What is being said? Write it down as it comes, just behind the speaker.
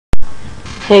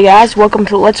Hey guys, welcome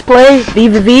to Let's Play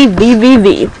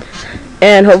VVVVVV.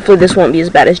 And hopefully this won't be as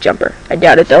bad as Jumper. I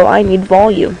doubt it though, I need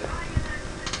volume.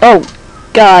 Oh,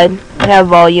 God, I have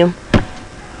volume.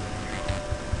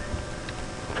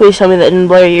 Please tell me that didn't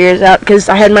blare your ears out, because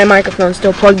I had my microphone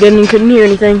still plugged in and couldn't hear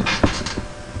anything.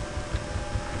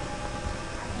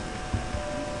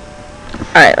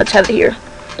 Alright, let's have it here.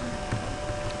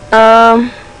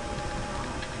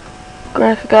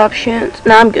 Graphic options.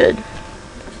 No, I'm good.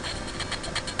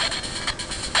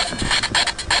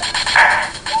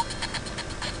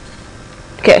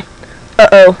 Okay.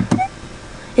 Uh-oh.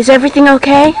 Is everything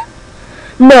okay?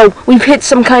 No, we've hit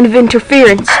some kind of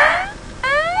interference.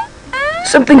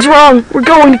 Something's wrong. We're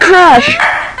going to crash.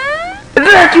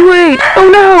 Evacuate! Oh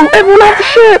no! Everyone off the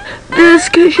ship!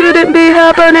 This shouldn't be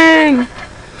happening!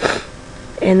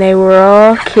 And they were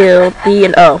all killed. The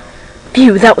end. Oh.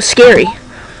 Phew, that was scary.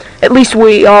 At least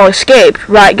we all escaped,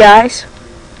 right guys?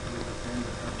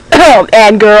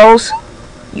 And girls.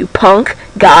 You punk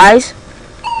guys.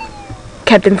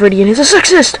 Captain Fridian is a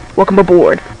sexist. Welcome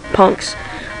aboard, punks.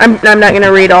 I'm not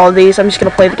gonna read all of these. I'm just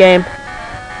gonna play the game.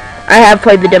 I have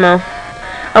played the demo.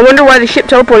 I wonder why the ship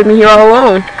teleported me here all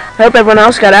alone. I hope everyone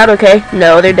else got out okay.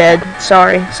 No, they're dead.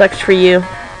 Sorry. Sucks for you.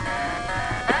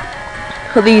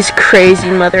 Oh, these crazy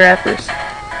mother effers.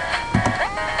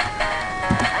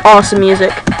 Awesome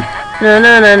music. Na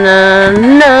na na na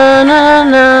na na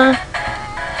na.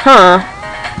 Huh.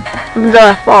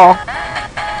 The fall.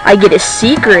 I get a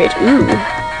secret. Ooh.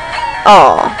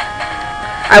 Aw.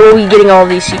 I will be getting all of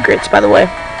these secrets, by the way.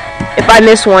 If I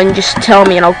miss one, just tell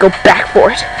me and I'll go back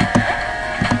for it.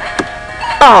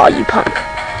 Aw, you punk.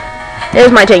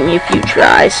 This might take me a few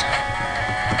tries.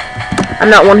 I'm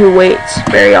not one who waits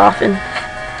very often.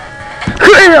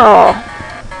 Aw.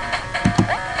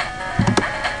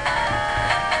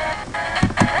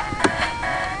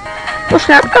 Oh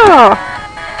snap. Aw.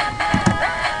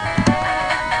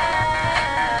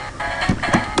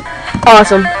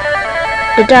 Awesome.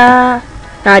 Da-da.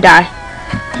 Now I die.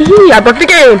 Hee-hee, I broke the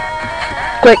game!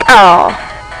 Quick, aw.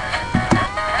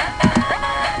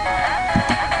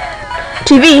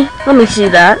 TV, let me see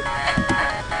that.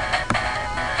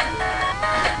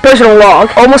 Personal log.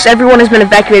 Almost everyone has been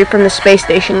evacuated from the space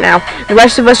station now. The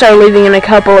rest of us are leaving in a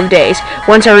couple of days,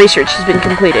 once our research has been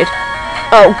completed.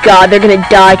 Oh god, they're gonna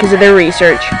die because of their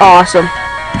research. Awesome.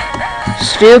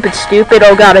 Stupid, stupid.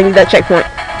 Oh god, I need that checkpoint.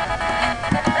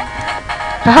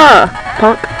 Haha,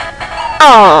 punk.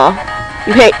 Aw,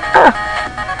 you hate.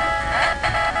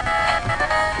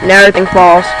 Now everything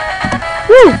falls.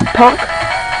 Woo, punk.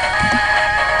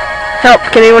 Help,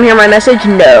 can anyone hear my message?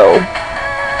 No.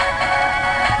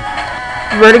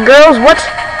 Verted girls, what?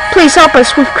 Please help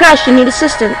us, we've crashed and need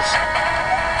assistance.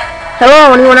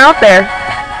 Hello, anyone out there?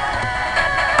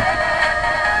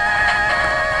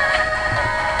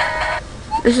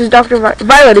 This is Dr.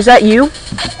 Violet, is that you?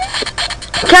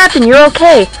 Captain, you're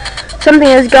okay. Something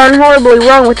has gone horribly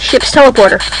wrong with the ship's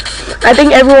teleporter. I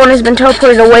think everyone has been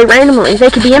teleported away randomly. They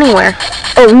could be anywhere.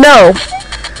 Oh no!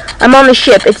 I'm on the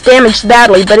ship. It's damaged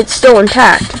badly, but it's still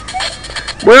intact.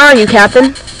 Where are you,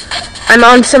 Captain? I'm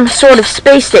on some sort of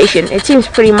space station. It seems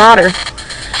pretty modern.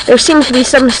 There seems to be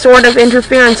some sort of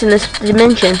interference in this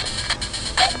dimension.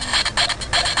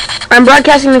 I'm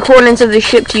broadcasting the coordinates of the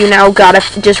ship to you now. Oh god, I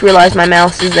just realized my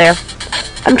mouse is there.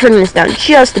 I'm turning this down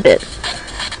just a bit.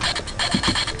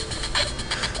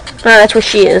 That's where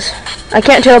she is. I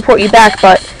can't teleport you back,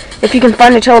 but if you can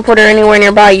find a teleporter anywhere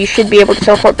nearby, you should be able to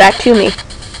teleport back to me.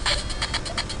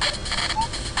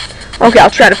 Okay,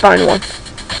 I'll try to find one.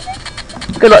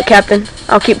 Good luck, Captain.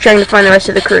 I'll keep trying to find the rest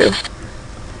of the crew.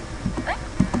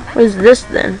 What is this,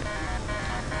 then?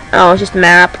 Oh, it's just a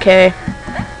map, okay.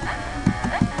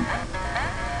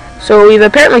 So we've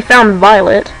apparently found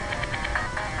Violet.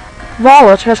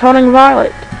 Violet is hunting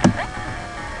Violet.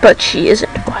 But she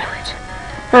isn't Violet.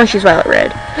 Oh, she's Violet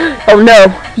Red. Oh no!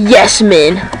 Yes,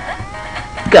 men!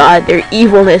 God, their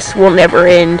evilness will never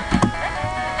end.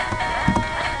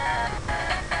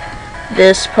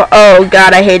 Oh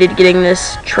god, I hated getting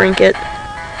this trinket.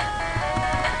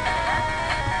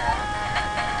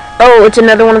 Oh, it's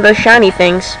another one of those shiny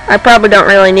things. I probably don't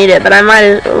really need it, but it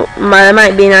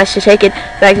might be nice to take it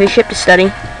back to the ship to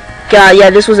study. God, yeah,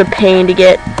 this was a pain to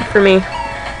get for me.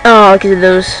 Oh, because of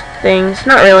those things.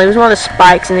 Not really, it was one of the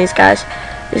spikes in these guys.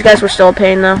 These guys were still a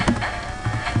pain, though.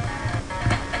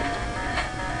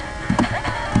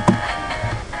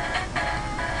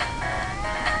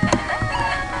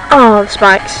 Oh, the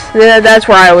spikes. That's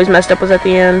where I always messed up, was at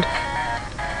the end.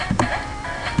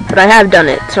 But I have done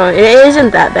it, so it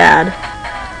isn't that bad.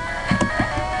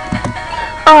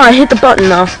 Oh, I hit the button,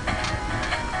 though.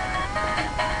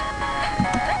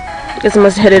 Guess I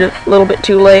must have hit it a little bit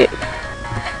too late.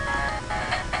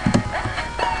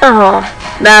 Oh,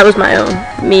 that was my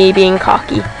own. Me being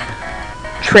cocky.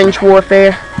 Trench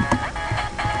warfare.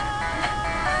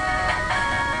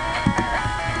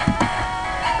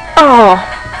 Oh.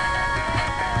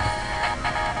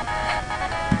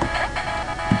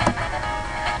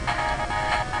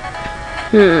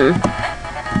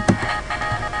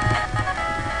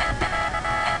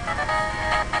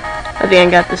 I think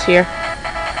I got this here.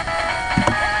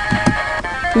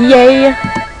 Yay!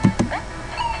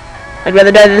 I'd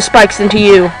rather die to the spikes than to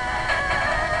you.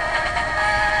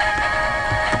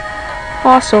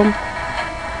 Awesome.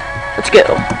 Let's go.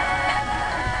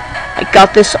 I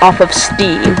got this off of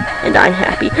Steam, and I'm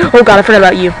happy. Oh god, I forgot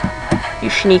about you. You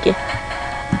sneaky.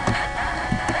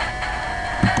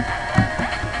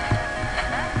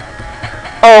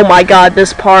 Oh my god,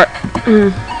 this part.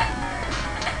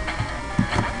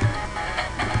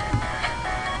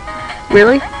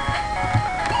 Really?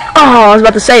 Oh, I was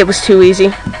about to say it was too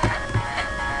easy.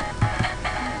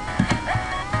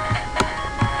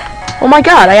 Oh my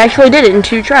god, I actually did it in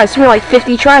 2 tries. Something like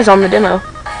 50 tries on the demo.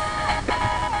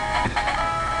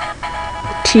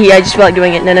 I just feel like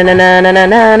doing it. Na na na na na na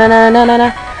na na na na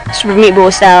na. Super Meat Boy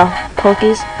style,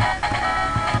 punkies.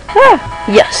 Ah,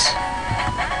 yes.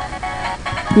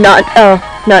 Not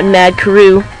Mad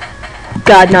Karoo.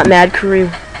 God, not Mad Karoo.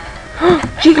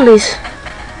 Jigglies.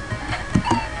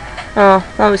 Oh,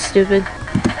 that was stupid.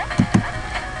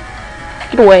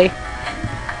 Get away.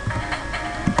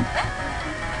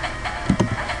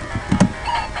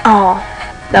 Oh,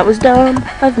 that was dumb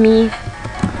of me.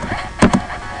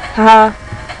 Haha.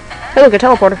 Hey, look, a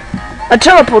teleporter. A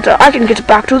teleporter! I can get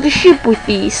back to the ship with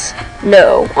these.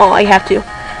 No. Oh, I have to.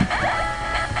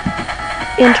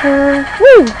 Enter.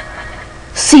 Woo!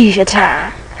 Seizure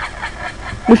time.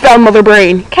 We found Mother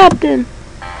Brain. Captain.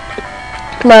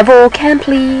 Level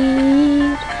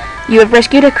complete. You have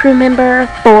rescued a crew member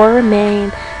for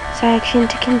remain. Section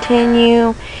to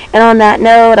continue. And on that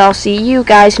note, I'll see you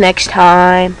guys next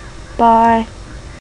time. Bye.